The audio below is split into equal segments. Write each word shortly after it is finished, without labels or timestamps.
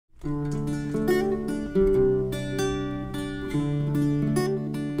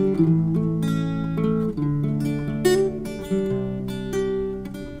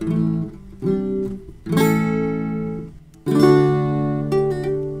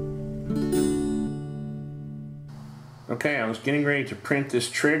Okay, I was getting ready to print this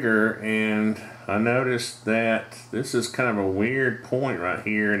trigger and I noticed that this is kind of a weird point right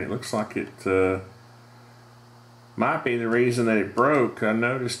here, and it looks like it might be the reason that it broke. I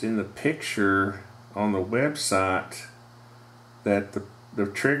noticed in the picture on the website that the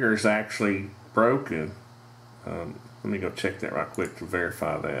trigger is actually broken. Let me go check that right quick to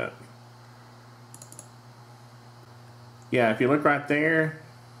verify that. Yeah, if you look right there,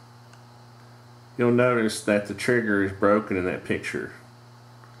 you'll notice that the trigger is broken in that picture.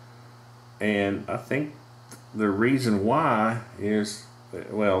 And I think the reason why is,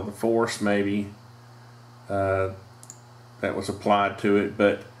 well, the force maybe that was applied to it,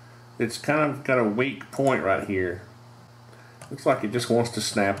 but it's kind of got a weak point right here. Looks like it just wants to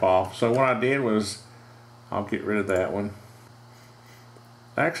snap off. So what I did was, I'll get rid of that one.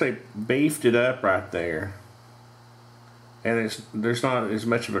 I actually beefed it up right there, and there's not as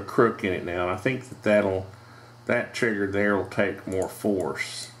much of a crook in it now. And I think that trigger there will take more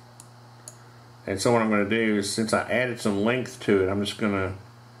force. And so what I'm going to do is, since I added some length to it, I'm just going to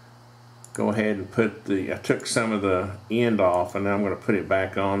go ahead and put I took some of the end off, and then I'm going to put it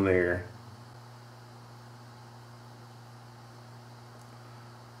back on there.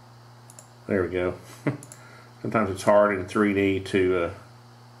 There we go. Sometimes it's hard in 3D to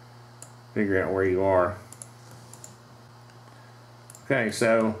figure out where you are. Okay,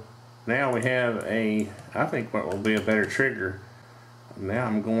 so now we have I think what will be a better trigger. Now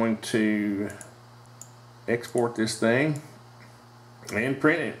I'm going to export this thing and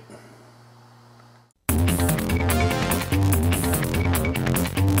print it.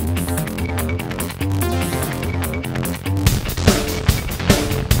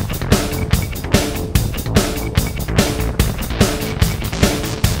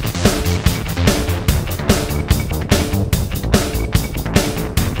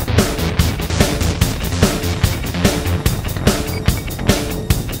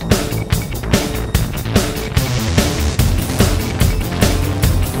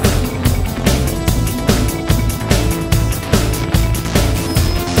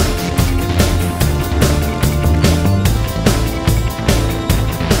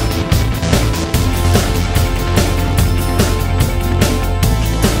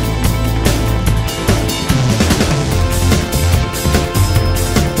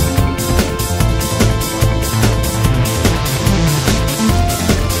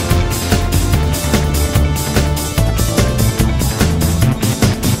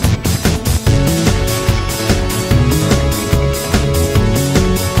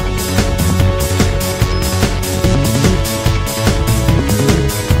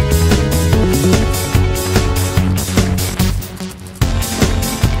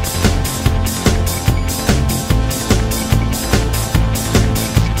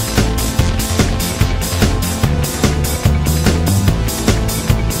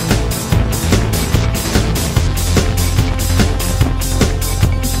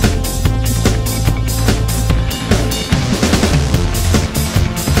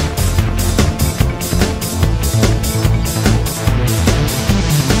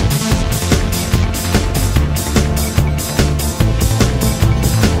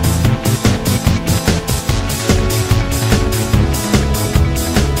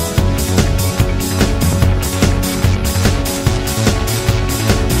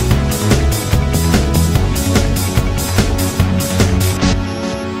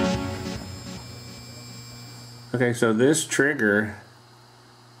 Okay, so this trigger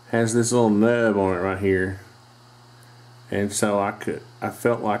has this little nub on it right here, and so I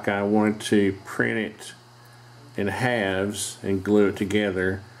felt like I wanted to print it in halves and glue it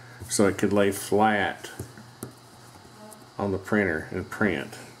together so it could lay flat on the printer and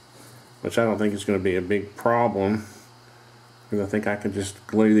print, which I don't think is going to be a big problem, because I think I can just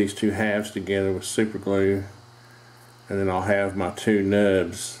glue these two halves together with super glue, and then I'll have my two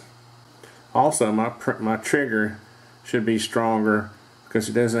nubs. Also, my trigger should be stronger because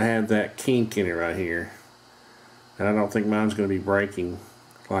it doesn't have that kink in it right here, and I don't think mine's going to be breaking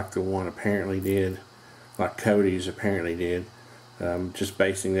like the one apparently did, like Cody's apparently did. Just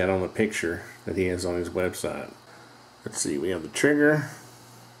basing that on the picture that he has on his website. Let's see, we have the trigger,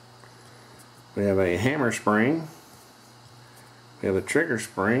 we have a hammer spring, we have a trigger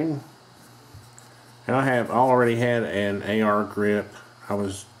spring, and I already had an AR grip. I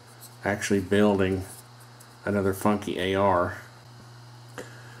was actually building another funky AR.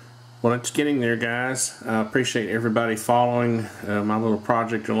 Well, it's getting there, guys. I appreciate everybody following my little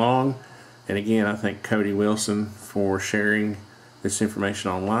project along, and again, I thank Cody Wilson for sharing this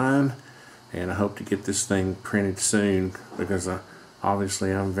information online, and I hope to get this thing printed soon, because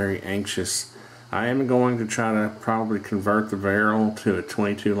obviously I'm very anxious I am going to try to probably convert the barrel to a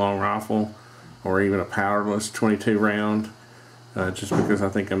 22 long rifle, or even a powderless 22 round, just because I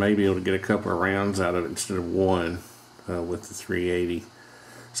think I may be able to get a couple of rounds out of it instead of one with the 380.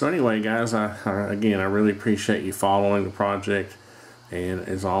 So anyway, guys, again, I really appreciate you following the project, and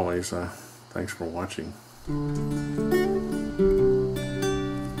as always, thanks for watching.